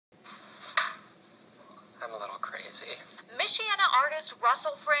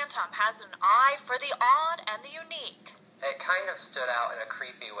Russell Frantom has an eye for the odd and the unique. It kind of stood out in a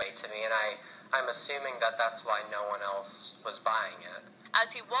creepy way to me, and I'm assuming that that's why no one else was buying it.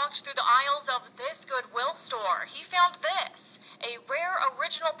 As he walked through the aisles of this Goodwill store, he found this, a rare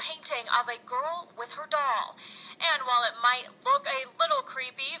original painting of a girl with her doll. And while it might look a little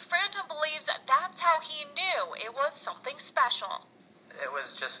creepy, Frantom believes that that's how he knew it was something special. It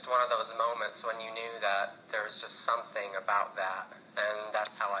was just one of those moments when you knew that there was just something about that, and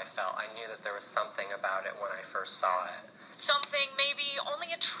that's how I felt. I knew that there was something about it when I first saw it. Something maybe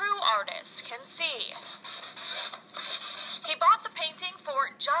only a true artist can see. He bought the painting for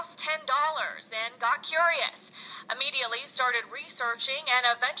just $10 and got curious. Immediately started researching and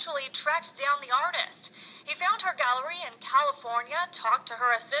eventually tracked down the artist. He found her gallery in California, talked to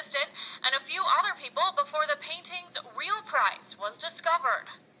her assistant, and a few other people before the painting's real price was discovered.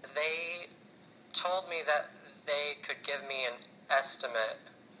 They told me that they could give me an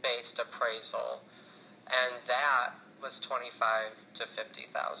estimate-based appraisal, and that was $25,000 to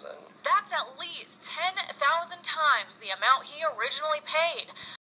 $50,000. That's at least 10,000 times the amount he originally paid.